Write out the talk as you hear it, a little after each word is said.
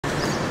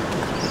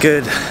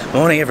Good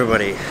morning,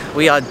 everybody.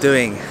 We are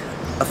doing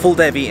a full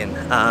day of eating.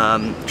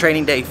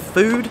 Training day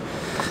food,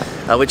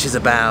 which is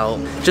about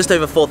just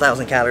over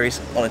 4,000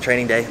 calories on a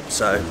training day.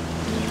 So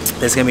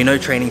there's gonna be no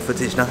training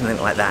footage, nothing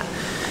like that.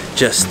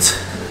 Just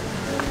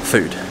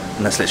food,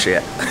 and that's literally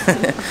it.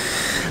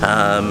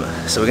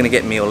 So we're gonna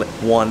get meal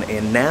one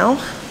in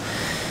now.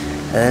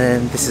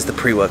 And this is the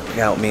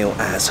pre-workout meal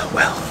as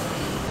well.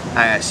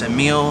 Alright, so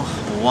meal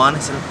one,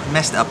 it's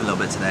messed it up a little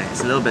bit today.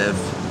 It's a little bit of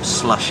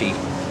slushy.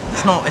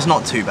 It's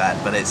not too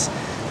bad, but it's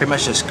pretty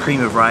much just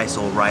cream of rice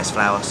or rice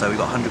flour. So we've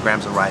got 100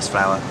 grams of rice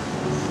flour.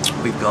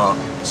 We've got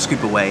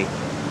scoop away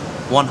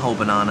 1 whole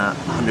banana,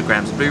 100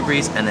 grams of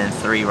blueberries, and then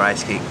 3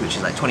 rice cakes, which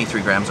is like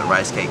 23 grams of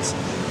rice cakes.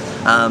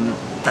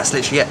 That's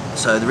literally it.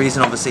 So the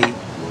reason, obviously,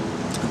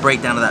 the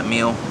breakdown of that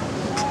meal,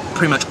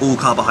 pretty much all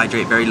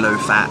carbohydrate, very low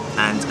fat,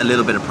 and a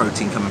little bit of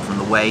protein coming from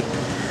the whey.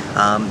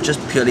 Just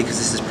purely because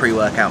this is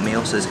pre-workout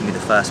meal, so this is gonna be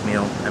the first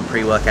meal and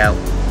pre-workout.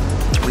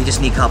 We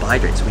just need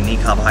carbohydrates. We need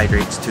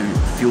carbohydrates to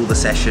fuel the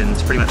session.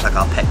 It's pretty much like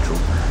our petrol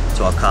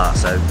to our car.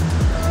 So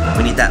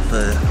we need that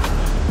for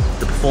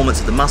the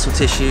performance of the muscle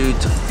tissue,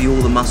 to fuel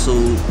the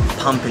muscle,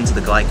 pump into the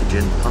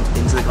glycogen, pump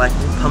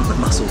the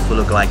muscle full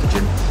of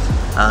glycogen.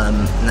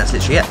 And that's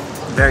literally it.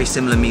 Very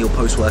similar meal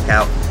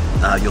post-workout.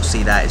 You'll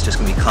see that it's just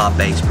gonna be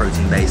carb-based,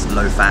 protein-based,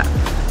 low fat.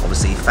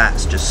 Obviously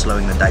fat's just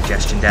slowing the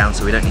digestion down,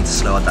 so we don't need to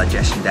slow our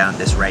digestion down at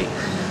this rate.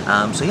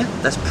 So yeah,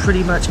 that's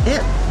pretty much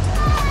it.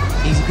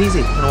 Easy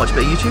peasy. Wanna watch a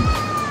bit of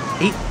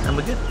YouTube? Eat, and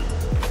we're good.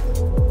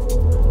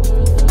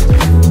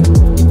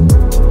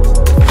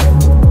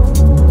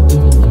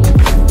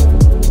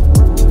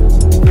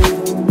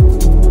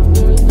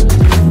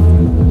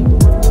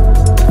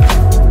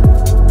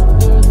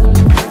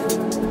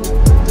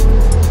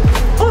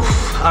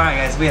 Alright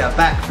guys, we are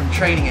back from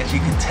training, as you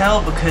can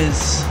tell,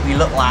 because we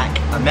look like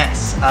a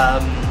mess.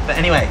 But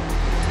anyway,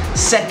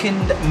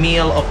 second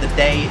meal of the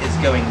day is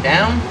going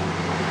down.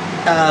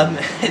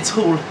 It's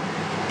all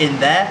in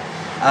there,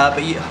 but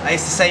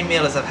it's the same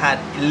meal as I've had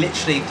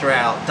literally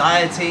throughout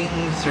dieting,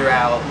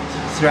 throughout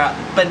a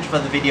bunch of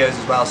other videos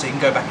as well, so you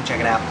can go back and check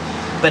it out.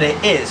 But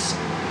it is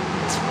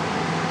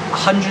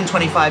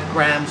 125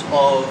 grams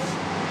of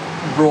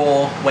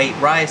raw weight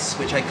rice,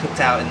 which I cooked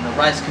out in the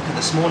rice cooker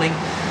this morning.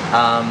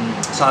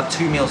 So I have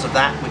 2 meals of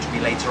that, which will be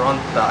later on,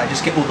 but I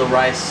just get all the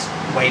rice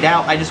weighed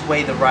out. I just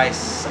weigh the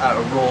rice at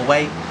a raw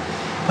weight,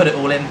 put it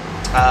all in.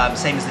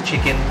 Same as the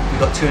chicken, we've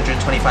got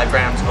 225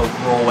 grams of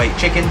raw weight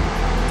chicken,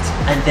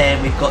 and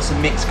then we've got some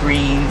mixed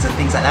greens and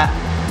things like that.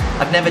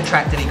 I've never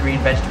tracked any green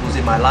vegetables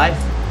in my life.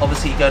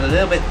 Obviously going a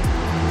little bit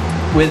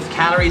with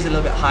calories a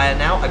little bit higher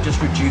now. I've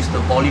just reduced the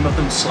volume of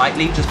them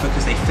slightly just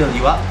because they fill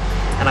you up,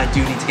 and I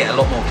do need to get a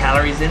lot more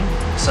calories in,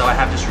 so I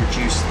have just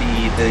reduced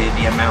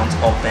the amount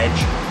of veg.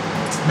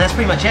 And that's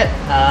pretty much it.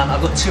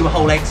 I've got 2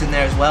 whole eggs in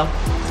there as well,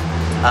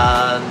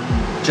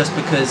 just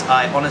because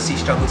I honestly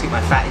struggle to get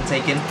my fat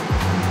intake in.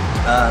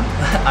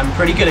 I'm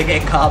pretty good at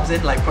getting carbs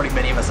in, like probably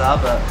many of us are,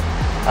 but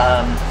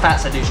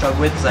fats I do struggle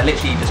with, because I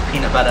literally eat just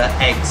peanut butter,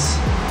 eggs,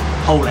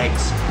 whole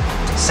eggs,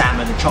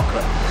 salmon and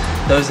chocolate.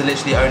 Those are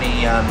literally the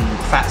only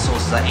fat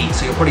sources I eat,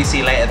 so you'll probably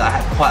see later that I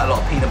have quite a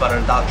lot of peanut butter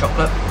and dark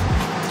chocolate.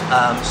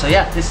 So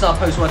yeah, this is our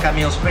post-workout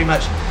meals, pretty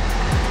much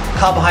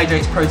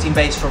carbohydrates, protein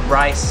based from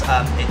rice.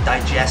 It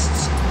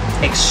digests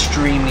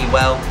extremely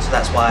well, so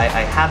that's why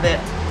I have it.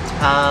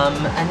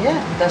 And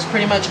yeah, that's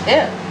pretty much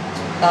it.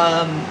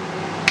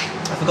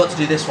 I forgot to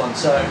do this one,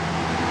 so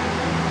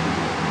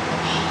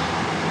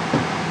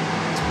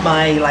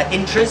my like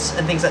intras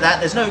and things like that,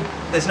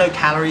 there's no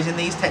calories in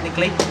these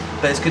technically,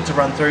 but it's good to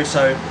run through.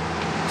 So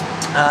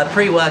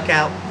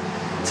pre-workout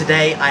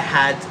today I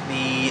had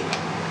the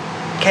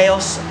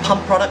Chaos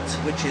pump product,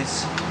 which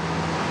is,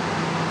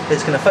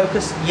 it's going to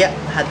focus, yep,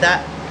 had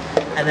that,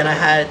 and then I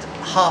had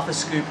half a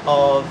scoop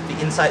of the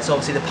Insight, so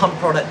obviously the pump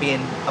product being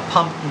a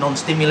pump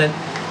non-stimulant,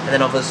 and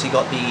then obviously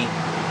got the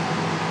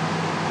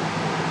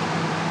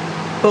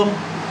boom,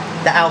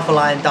 the Alpha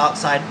Lion Dark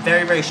Side,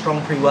 very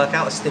strong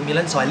pre-workout, a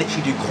stimulant, so I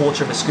literally do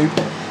 1/4 of a scoop.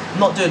 I'm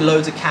not doing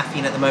loads of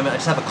caffeine at the moment, I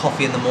just have a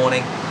coffee in the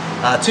morning,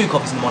 2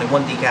 coffees in the morning,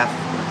 1 decaf,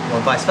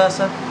 1 vice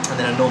versa, and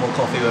then a normal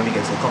coffee when we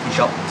go to the coffee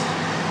shop.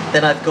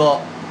 Then I've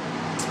got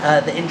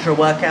the intra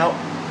workout,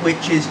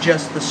 which is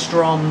just the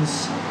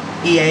Strom's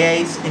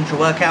EAA's intra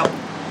workout.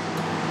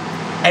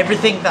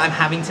 Everything that I'm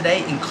having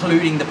today,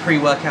 including the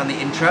pre-workout and the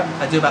intra,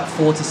 I do about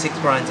 4 to 6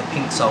 grinds of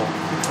pink salt.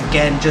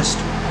 Again, just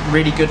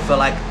really good for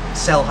like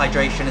cell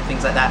hydration and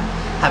things like that,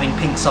 having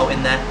pink salt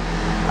in there.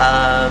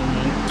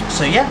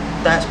 So yeah,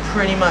 that's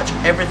pretty much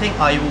everything.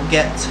 I will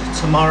get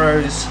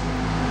tomorrow's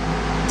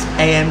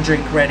AM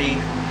drink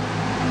ready,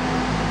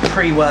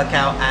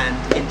 pre-workout and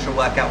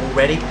intra-workout all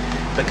ready,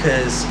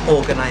 because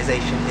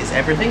organization is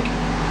everything.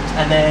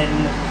 And then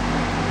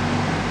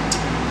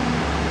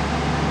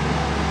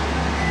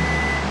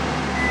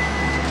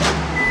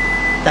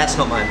that's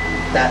not mine,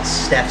 that's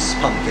Steph's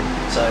pumpkin.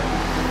 So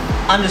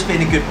I'm just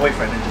being a good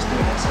boyfriend and just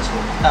doing it, so that's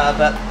cool.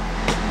 But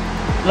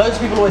loads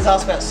of people always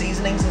ask about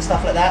seasonings and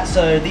stuff like that,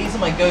 so these are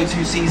my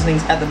go-to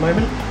seasonings at the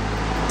moment.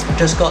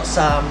 Just got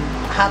some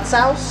hot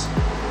sauce,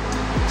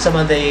 some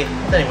of the,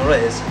 I don't even know what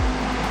it is.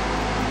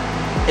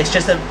 It's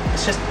just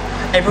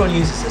everyone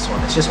uses this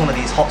one. It's just one of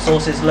these hot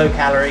sauces, low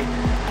calorie,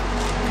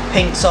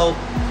 pink salt.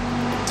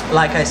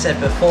 Like I said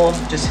before,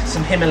 just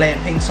some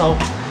Himalayan pink salt,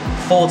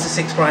 4 to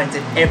 6 grinds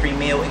in every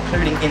meal,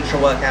 including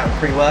intra-workout and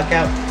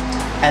pre-workout.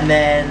 And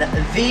then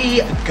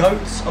the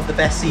goats of the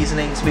best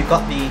seasonings, we've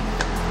got the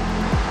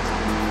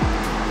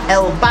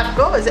El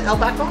Baco, is it El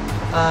Baco?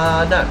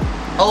 No,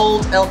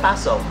 Old El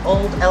Paso,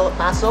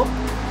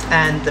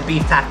 and the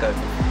beef taco,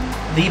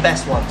 the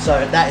best one.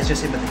 So that is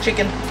just in with the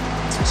chicken.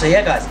 So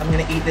yeah guys, I'm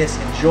gonna eat this,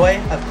 enjoy.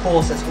 Of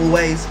course, as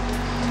always,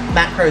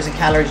 macros and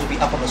calories will be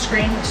up on the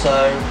screen,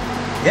 so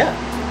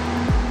yeah.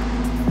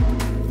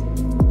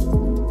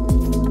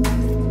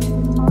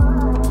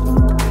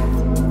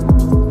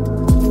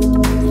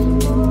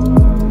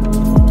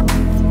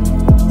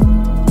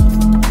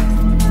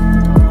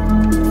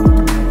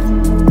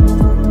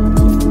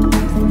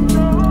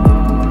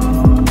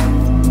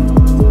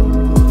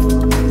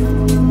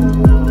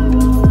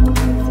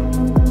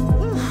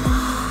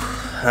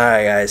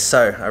 Alright guys,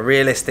 so a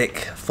realistic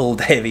full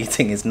day of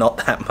eating is not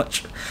that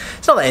much.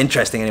 It's not that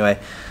interesting anyway.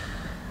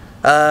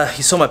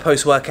 You saw my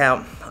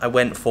post-workout. I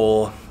went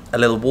for a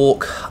little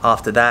walk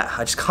after that.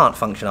 I just can't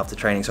function after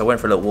training, so I went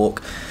for a little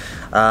walk.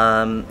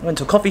 Went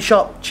to a coffee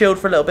shop, chilled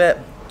for a little bit,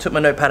 took my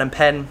notepad and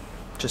pen,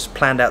 just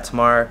planned out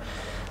tomorrow.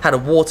 Had a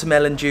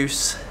watermelon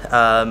juice.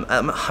 I'm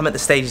at the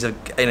stages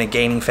in a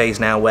gaining phase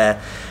now where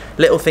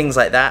little things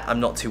like that I'm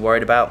not too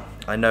worried about.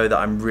 I know that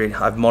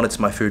I've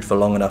monitored my food for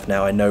long enough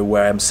now. I know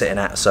where I'm sitting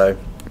at, so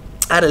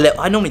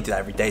I normally do that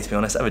every day, to be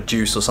honest. I have a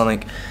juice or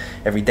something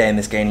every day in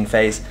this gaining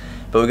phase.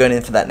 But we're going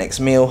in for that next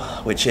meal,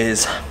 which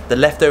is the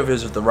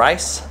leftovers of the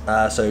rice.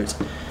 So it's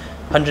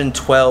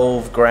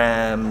 112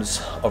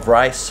 grams of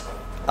rice,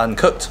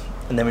 uncooked,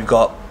 and then we've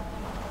got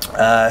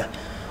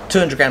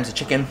 200 grams of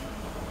chicken,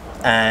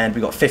 and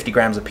we've got 50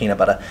 grams of peanut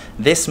butter.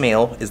 This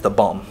meal is the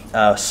bomb.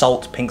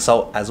 Salt, pink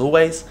salt, as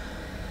always.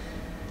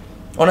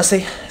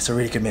 Honestly, it's a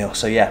really good meal.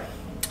 So yeah,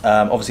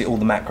 obviously all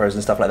the macros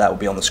and stuff like that will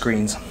be on the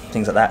screens,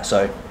 things like that.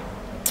 So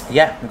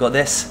yeah, we've got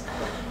this.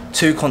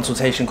 2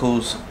 consultation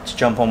calls to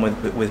jump on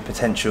with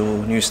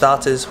potential new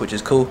starters, which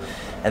is cool.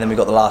 And then we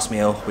got the last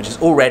meal, which is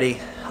already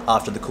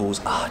after the calls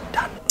are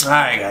done. All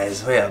right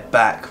guys, we are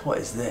back. What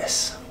is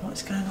this? What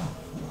is going on?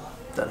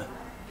 Don't know.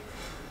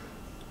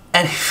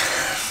 And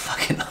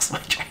fucking lost my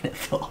train of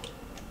thought.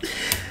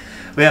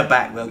 We are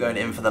back. We're going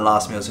in for the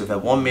last meal. So we've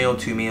had 1 meal,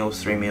 2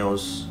 meals, 3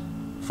 meals,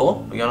 4?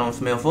 We're going on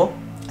for meal 4?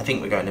 I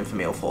think we're going in for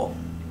meal 4.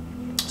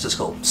 So it's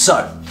cool.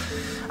 So,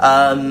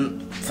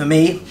 for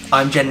me,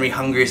 I'm generally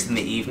hungriest in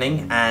the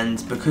evening,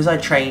 and because I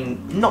train,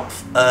 not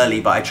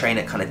early, but I train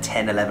at kind of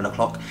 10, 11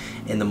 o'clock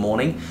in the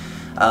morning,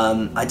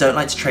 I don't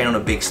like to train on a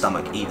big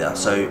stomach either.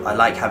 So I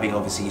like having,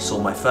 obviously you saw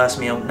my first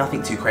meal,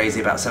 nothing too crazy,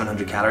 about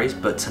 700 calories,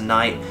 but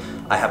tonight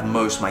I have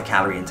most of my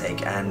calorie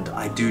intake, and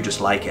I do just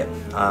like it.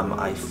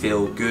 I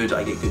feel good,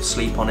 I get good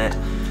sleep on it,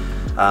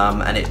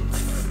 and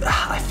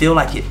I feel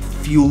like it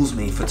fuels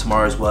me for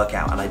tomorrow's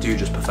workout, and I do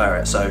just prefer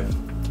it. So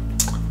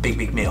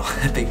big meal.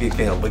 big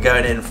meal. We're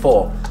going in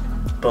for,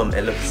 boom,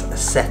 it looks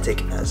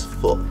aesthetic as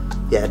fuck.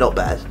 Yeah, not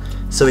bad.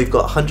 So we've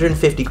got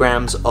 150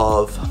 grams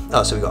of,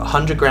 so we've got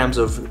 100 grams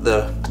of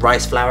the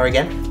rice flour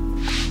again.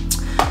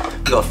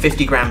 We've got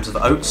 50 grams of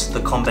oats.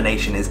 The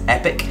combination is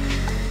epic.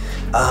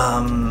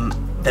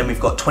 Then we've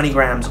got 20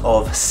 grams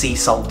of sea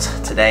salt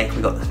today.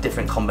 We've got a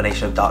different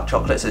combination of dark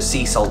chocolate. So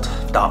sea salt,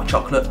 dark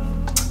chocolate,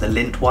 the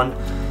Lindt one.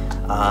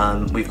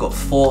 We've got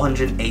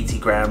 480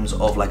 grams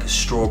of like a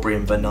strawberry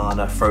and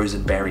banana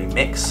frozen berry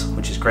mix,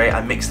 which is great.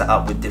 I mixed that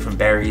up with different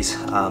berries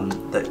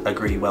that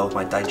agree well with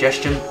my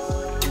digestion.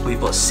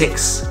 We've got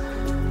 6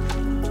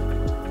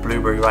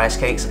 blueberry rice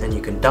cakes, and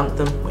you can dunk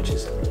them, which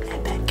is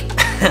epic.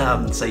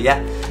 So yeah,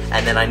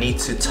 and then I need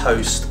to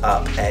toast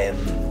up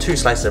 2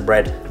 slices of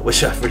bread,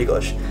 which I've really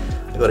got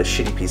I've got a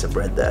shitty piece of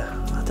bread there.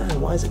 I don't know,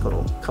 why is it gone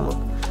all, come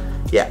on.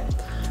 Yeah.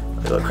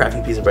 I've got a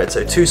crappy piece of bread.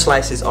 So 2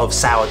 slices of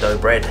sourdough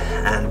bread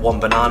and 1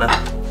 banana.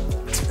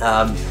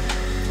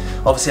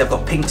 Obviously I've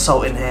got pink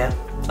salt in here.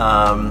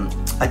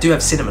 I do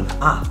have cinnamon.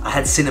 I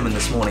had cinnamon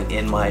this morning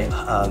in my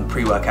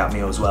pre-workout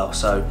meal as well.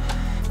 So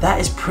that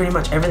is pretty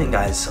much everything,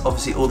 guys.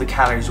 Obviously all the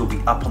calories will be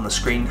up on the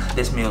screen.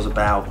 This meal is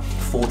about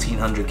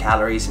 1,400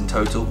 calories in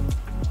total.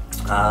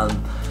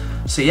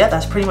 So yeah,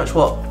 that's pretty much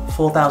what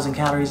 4,000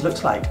 calories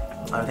looks like.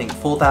 I think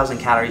 4,000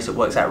 calories, it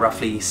works out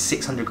roughly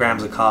 600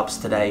 grams of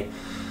carbs today.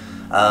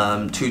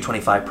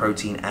 225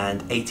 protein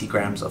and 80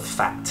 grams of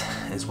fat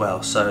as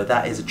well. So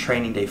that is a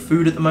training day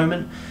food at the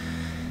moment.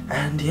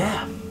 And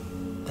yeah,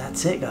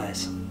 that's it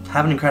guys.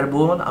 Have an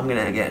incredible one. I'm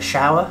gonna get a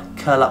shower,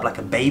 curl up like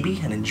a baby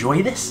and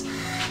enjoy this.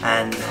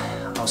 And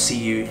I'll see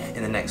you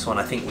in the next one.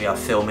 I think we are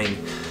filming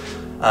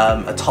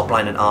a top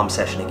line and arm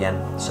session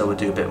again. So we'll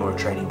do a bit more of a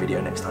training video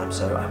next time.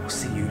 So I will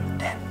see you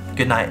then.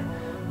 Good night,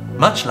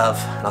 much love,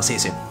 and I'll see you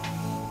soon.